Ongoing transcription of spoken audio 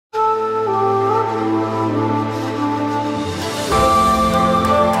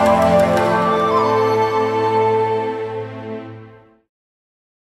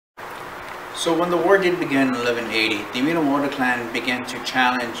when the war did begin in 1180, the Minamoto clan began to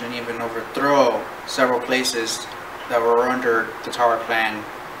challenge and even overthrow several places that were under the Taira clan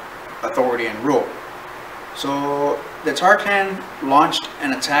authority and rule. So the Taira clan launched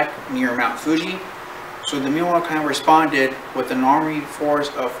an attack near Mount Fuji. So the Minamoto clan responded with an army force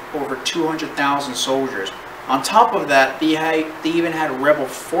of over 200,000 soldiers. On top of that, they even had rebel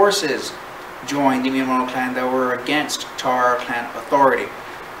forces join the Minamoto clan that were against Taira clan authority.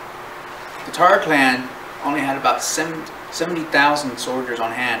 The Taira clan only had about 70,000 soldiers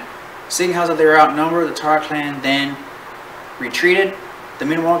on hand. Seeing how they were outnumbered, the Taira clan then retreated. The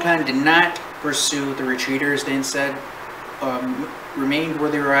Minamoto clan did not pursue the retreaters. They instead remained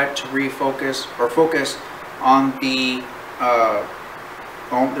where they were at to refocus or focus on their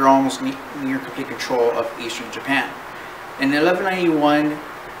almost near complete control of eastern Japan. In 1191,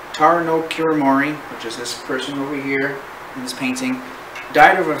 Taira no Kiyomori, which is this person over here in this painting,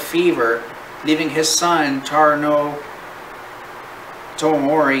 died of a fever, leaving his son Taira no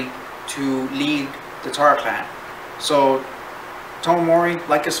Tochigi to lead the Taira clan. So Tochigi,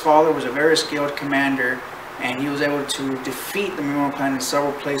 like his father, was a very skilled commander, and he was able to defeat the Minamoto clan in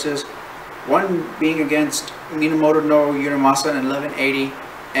several places. One being against Minamoto no Uramasa in 1180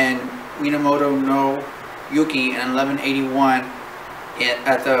 and Minamoto no Yuki in 1181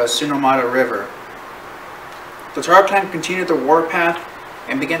 at the Tsunomata River. The Taira clan continued their warpath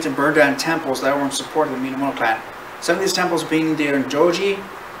and began to burn down temples that were in support of the Minamoto clan. Some of these temples being the Joji,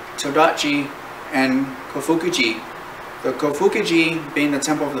 Todachi, and Kofukuji. The Kofukuji being the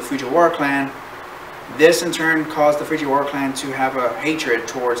temple of the Fujiwara clan. This in turn caused the Fujiwara clan to have a hatred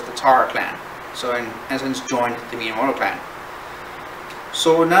towards the Taira clan. So in essence joined the Minamoto clan.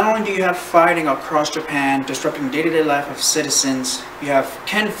 So not only do you have fighting across Japan, disrupting day-to-day life of citizens, you have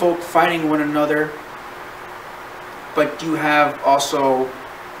kinfolk fighting one another, but you have also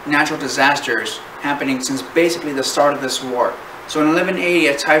natural disasters happening since basically the start of this war. So in 1180,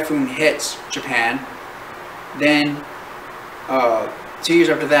 a typhoon hits Japan. Then 2 years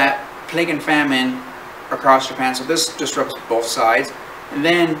after that, plague and famine across Japan. So this disrupts both sides. And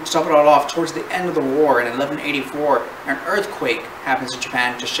then, to top it all off, towards the end of the war in 1184, an earthquake happens in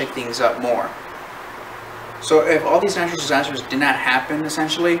Japan to shake things up more. So if all these natural disasters did not happen,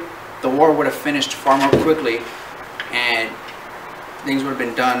 essentially, the war would have finished far more quickly, and things would have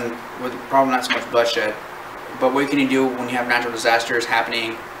been done with probably not so much bloodshed. But what can you do when you have natural disasters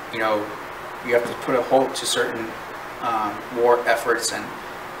happening? You know, you have to put a halt to certain war efforts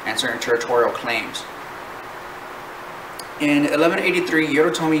and certain territorial claims. In 1183,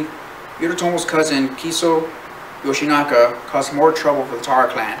 Yoritomo's cousin Kiso Yoshinaka caused more trouble for the Taira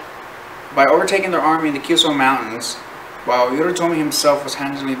clan by overtaking their army in the Kyushu Mountains, while Yoritomo himself was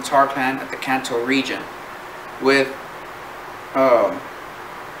handling the Taira clan at the Kanto region. With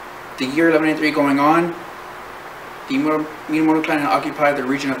the year 1183 going on, the Minamoto clan had occupied the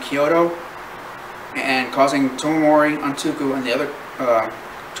region of Kyoto and causing Tochigi, Antuku, and the other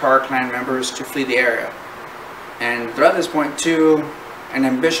Taira clan members to flee the area. And throughout this point too, an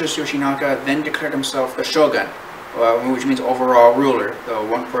ambitious Yoshinaka then declared himself the shogun, which means overall ruler, the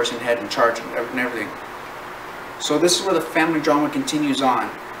one person head in charge of everything. So this is where the family drama continues on.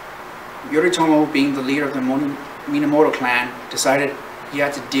 Yoritomo, being the leader of the Minamoto clan, decided he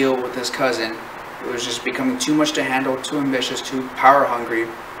had to deal with his cousin. It was just becoming too much to handle, too ambitious, too power hungry,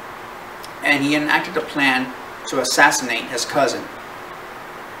 and he enacted a plan to assassinate his cousin.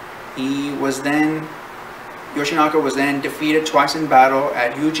 Yoshinaka was then defeated twice in battle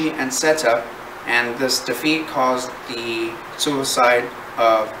at Huji and Seta, and this defeat caused the suicide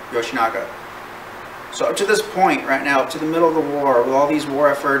of Yoshinaka. So up to this point, right now, up to the middle of the war, with all these war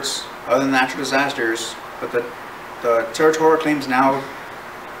efforts, other than natural disasters, but the territorial claims now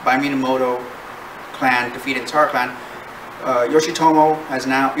by Minamoto clan defeated Taira clan, Yoritomo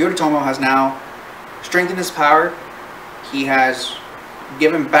has now strengthened his power. He has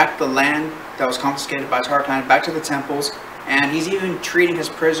given back the land that was confiscated by Taira clan back to the temples, and he's even treating his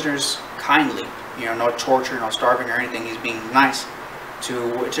prisoners kindly. You know, no torture, no starving or anything. He's being nice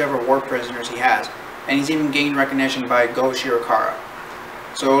to whichever war prisoners he has, and he's even gained recognition by Go Shirokara.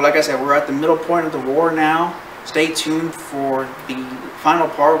 So like I said, we're at the middle point of the war now. Stay tuned for the final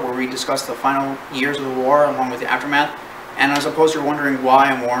part where we discuss the final years of the war along with the aftermath. And I suppose you're wondering why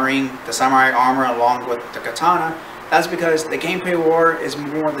I'm wearing the samurai armor along with the katana. That's because the Genpei War is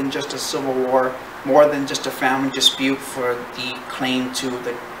more than just a civil war, more than just a family dispute for the claim to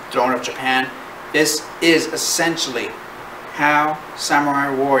the throne of Japan. This is essentially how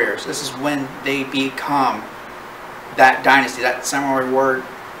samurai warriors, this is when they become that dynasty. That samurai warrior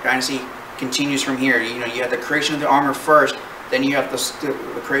dynasty continues from here. You know, you have the creation of the armor first, Then you have the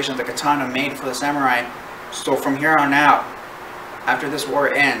creation of the katana made for the samurai. So from here on out, after this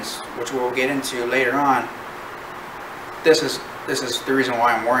war ends, which we'll get into later on, this is the reason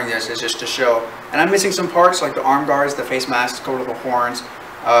why I'm wearing this, is just to show. And I'm missing some parts like the arm guards, the face masks, covered with the horns,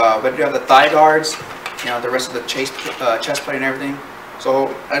 but you have the thigh guards, you know, the rest of the chest plate and everything. So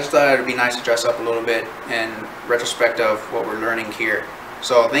I just thought it'd be nice to dress up a little bit in retrospect of what we're learning here.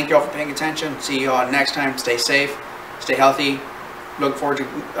 So thank you all for paying attention. See you all next time. Stay safe, stay healthy. Look forward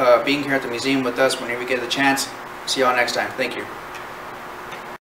to being here at the museum with us whenever we get the chance. See you all next time. Thank you.